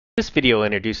This video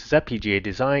introduces FPGA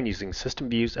design using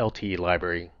SystemVue's LTE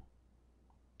library.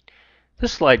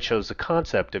 This slide shows the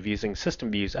concept of using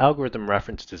SystemVue's algorithm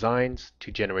reference designs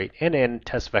to generate end-to-end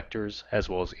test vectors as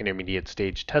well as intermediate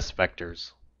stage test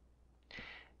vectors.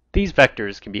 These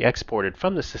vectors can be exported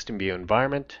from the SystemVue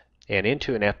environment and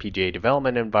into an FPGA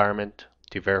development environment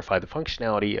to verify the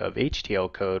functionality of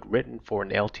VHDL code written for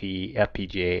an LTE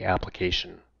FPGA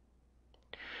application.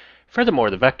 Furthermore,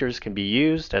 the vectors can be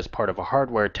used as part of a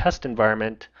hardware test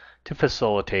environment to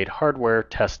facilitate hardware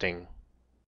testing.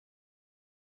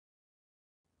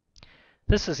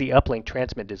 This is the uplink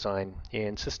transmit design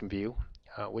in SystemVue,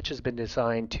 which has been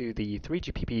designed to the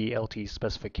 3GPP LTE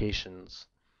specifications.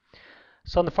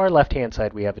 So on the far left-hand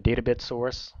side, we have a data bit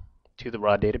source. To the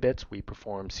raw data bits, we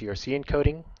perform CRC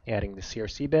encoding, adding the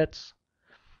CRC bits.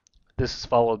 This is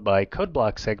followed by code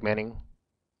block segmenting,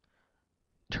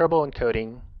 turbo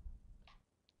encoding,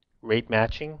 rate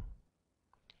matching,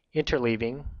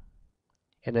 interleaving,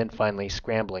 and then finally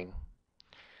scrambling.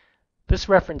 This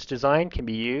reference design can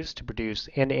be used to produce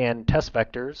end-to-end test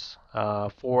vectors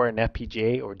for an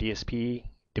FPGA or DSP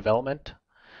development,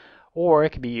 or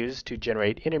it can be used to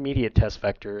generate intermediate test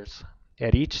vectors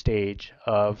at each stage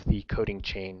of the coding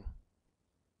chain.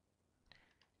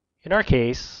 In our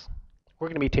case, we're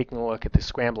going to be taking a look at the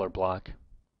scrambler block,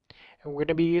 and we're going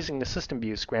to be using the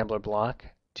SystemVue scrambler block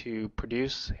to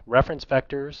produce reference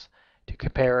vectors to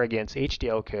compare against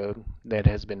HDL code that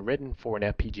has been written for an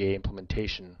FPGA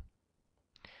implementation.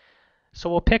 So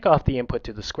we'll pick off the input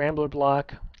to the scrambler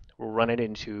block, we'll run it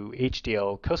into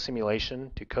HDL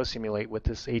co-simulation to co-simulate with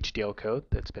this HDL code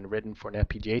that's been written for an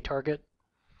FPGA target.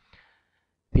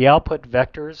 The output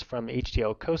vectors from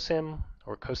HDL co-sim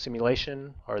or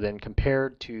co-simulation are then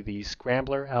compared to the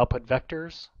scrambler output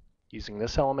vectors using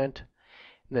this element.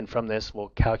 And then from this, we'll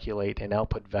calculate an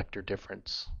output vector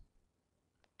difference.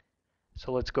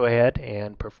 So let's go ahead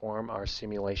and perform our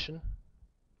simulation.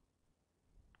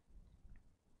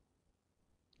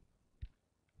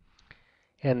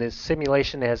 And this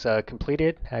simulation has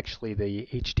completed, actually the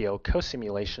HDL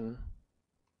co-simulation.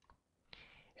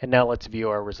 And now let's view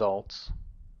our results.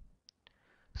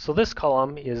 So this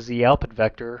column is the output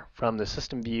vector from the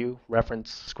SystemVue reference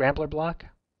scrambler block.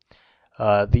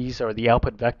 These are the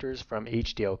output vectors from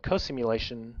HDL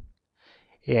co-simulation,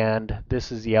 and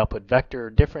this is the output vector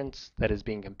difference that is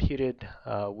being computed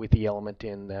with the element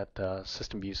in that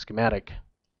SystemVue schematic.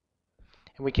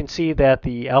 And we can see that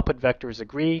the output vectors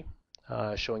agree,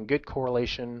 showing good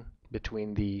correlation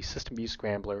between the SystemVue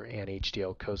scrambler and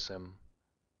HDL co-sim.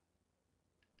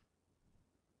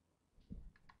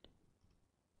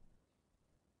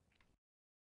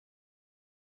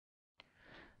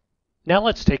 Now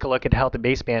let's take a look at how the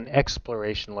baseband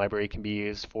exploration library can be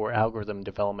used for algorithm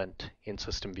development in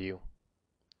SystemVue.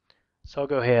 So I'll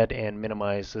go ahead and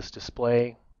minimize this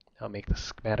display. I'll make the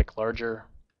schematic larger.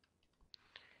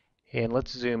 And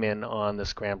let's zoom in on the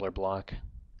scrambler block.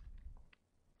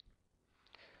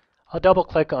 I'll double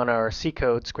click on our C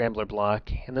code scrambler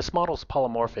block, and this model is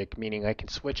polymorphic, meaning I can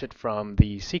switch it from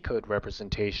the C code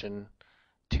representation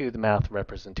to the math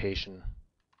representation.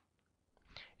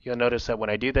 You'll notice that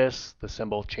when I do this, the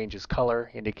symbol changes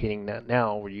color, indicating that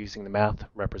now we're using the math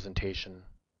representation.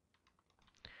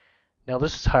 Now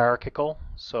this is hierarchical,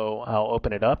 so I'll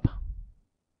open it up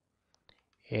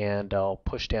and I'll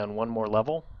push down one more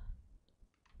level.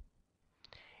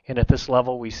 And at this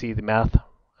level, we see the math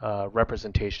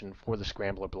representation for the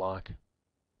scrambler block.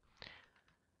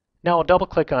 Now I'll double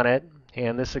click on it,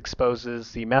 and this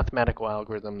exposes the mathematical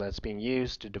algorithm that's being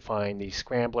used to define the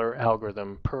scrambler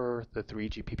algorithm per the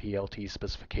 3GPP LTE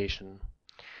specification.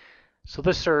 So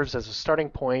this serves as a starting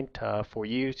point for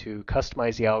you to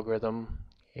customize the algorithm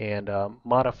and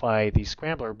modify the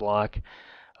scrambler block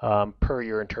per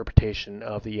your interpretation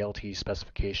of the LTE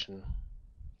specification.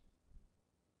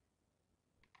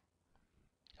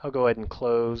 I'll go ahead and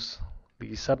close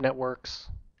the subnetworks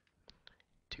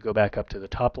to go back up to the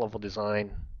top level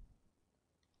design.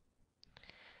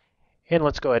 And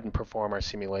let's go ahead and perform our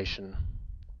simulation.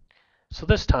 So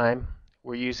this time,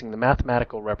 we're using the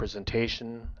mathematical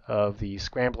representation of the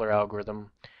scrambler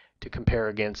algorithm to compare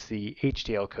against the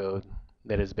HDL code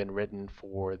that has been written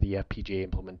for the FPGA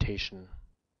implementation.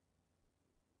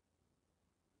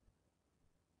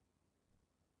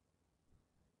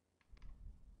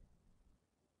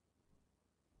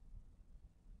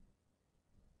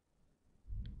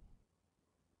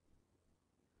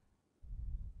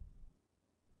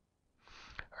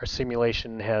 Our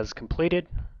simulation has completed.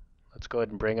 Let's go ahead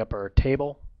and bring up our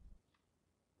table.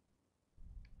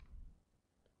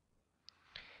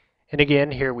 And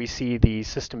again, here we see the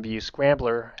SystemVue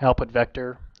scrambler output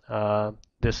vector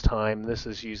This time, this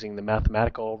is using the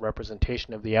mathematical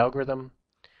representation of the algorithm.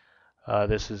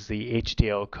 This is the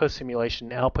VHDL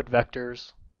co-simulation output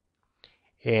vectors.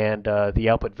 And the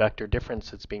output vector difference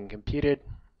that's being computed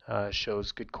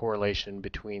shows good correlation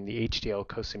between the VHDL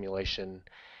co-simulation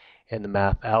and the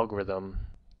math algorithm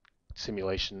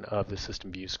simulation of the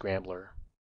SystemVue scrambler.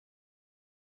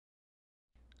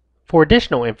 For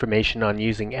additional information on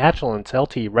using Agilent's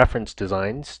LTE reference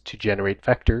designs to generate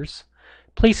vectors,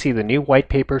 please see the new white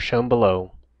paper shown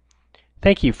below.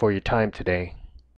 Thank you for your time today.